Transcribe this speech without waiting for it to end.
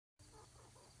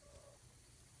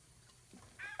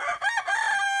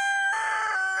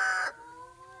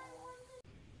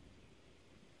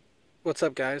What's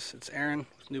up, guys? It's Aaron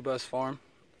with New Buzz Farm.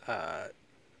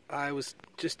 I was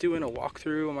just doing a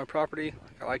walkthrough on my property.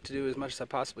 I like to do as much as I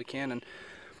possibly can, and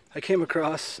I came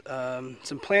across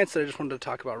some plants that I just wanted to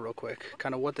talk about real quick,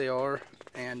 kind of what they are,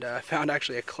 and I found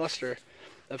actually a cluster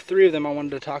of 3 of them I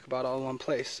wanted to talk about all in one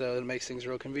place, so it makes things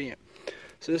real convenient.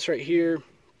 So this right here,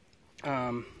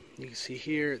 you can see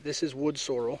here, this is wood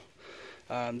sorrel.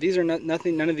 These are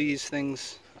none of these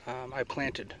things I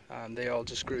planted. They all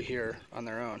just grew here on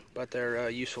their own, but they're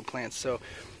useful plants. So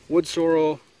wood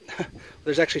sorrel,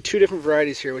 there's actually 2 different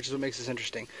varieties here, which is what makes this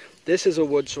interesting. This is a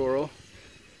wood sorrel,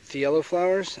 the yellow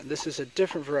flowers. This is a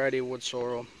different variety of wood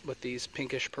sorrel with these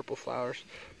pinkish purple flowers.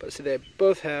 But see, they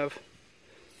both have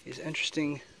these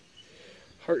interesting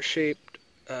heart-shaped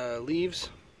leaves,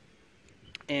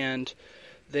 and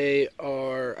they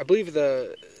are, I believe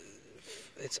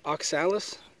it's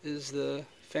oxalis is the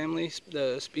family,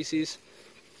 the species.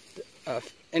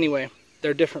 Anyway,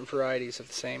 they're different varieties of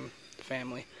the same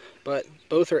family, but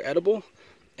both are edible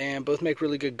and both make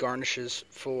really good garnishes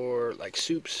for like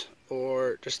soups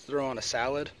or just throw on a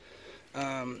salad.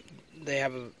 They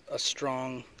have a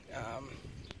strong,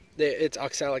 it's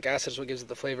oxalic acid is what gives it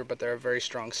the flavor, but they're a very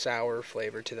strong sour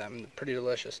flavor to them. Pretty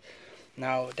delicious.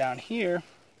 Now down here,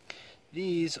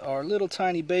 these are little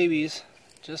tiny babies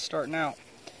just starting out.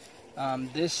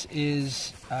 This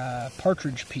is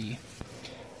partridge pea,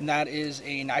 and that is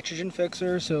a nitrogen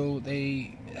fixer, so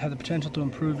they have the potential to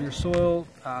improve your soil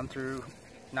through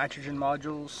nitrogen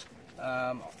modules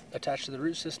attached to the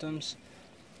root systems,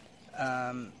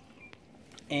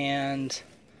 and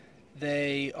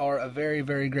they are a very,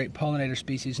 very great pollinator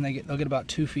species, and they'll get about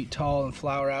 2 feet tall and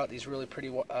flower out these really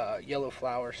pretty yellow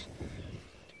flowers.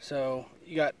 So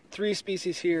you got 3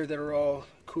 species here that are all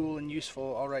cool and useful,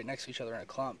 all right next to each other in a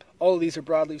clump. All of these are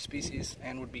broadleaf species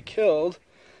and would be killed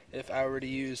if I were to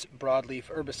use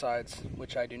broadleaf herbicides,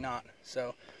 which I do not.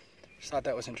 So just thought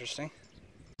that was interesting.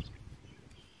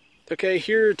 Okay,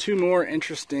 here are 2 more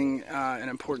interesting and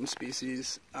important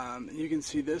species. You can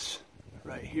see this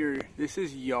right here. This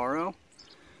is yarrow.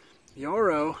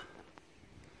 Yarrow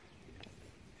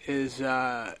is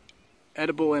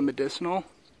edible and medicinal,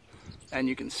 and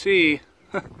you can see,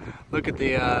 look at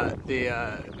the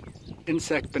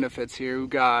insect benefits here. We've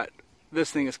got, this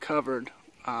thing is covered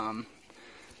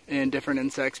in different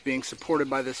insects being supported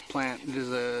by this plant. It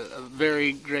is a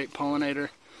very great pollinator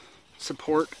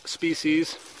support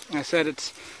species. I said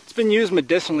it's been used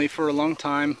medicinally for a long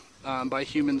time by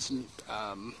humans. And,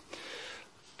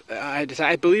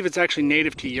 I believe it's actually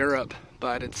native to Europe,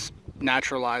 but it's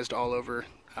naturalized all over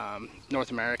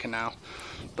North America now.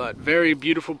 But very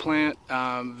beautiful plant.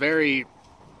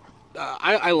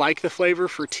 I like the flavor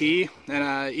for tea,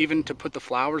 and even to put the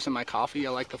flowers in my coffee, I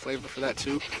like the flavor for that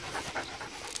too.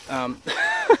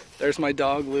 There's my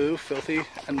dog Lou, filthy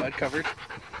and mud covered.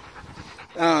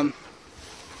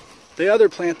 The other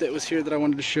plant that was here that I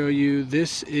wanted to show you,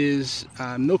 this is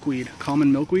milkweed,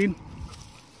 common milkweed.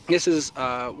 This is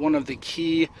one of the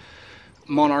key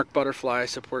monarch butterfly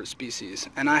support species,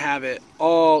 and I have it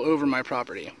all over my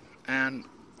property. And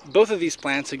both of these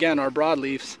plants, again, are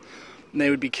broadleafs, and they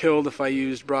would be killed if I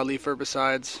used broadleaf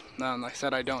herbicides. Like I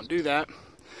said, I don't do that.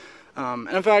 And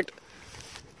in fact,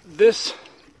 this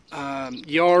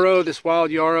yarrow, this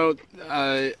wild yarrow,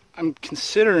 I'm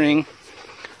considering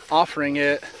offering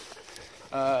it,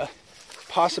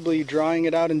 possibly drying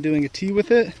it out and doing a tea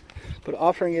with it, but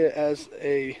offering it as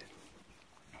a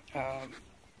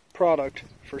product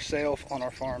for sale on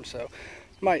our farm. So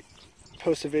I might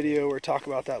post a video or talk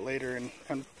about that later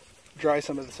and dry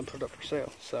some of this and put it up for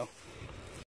sale. So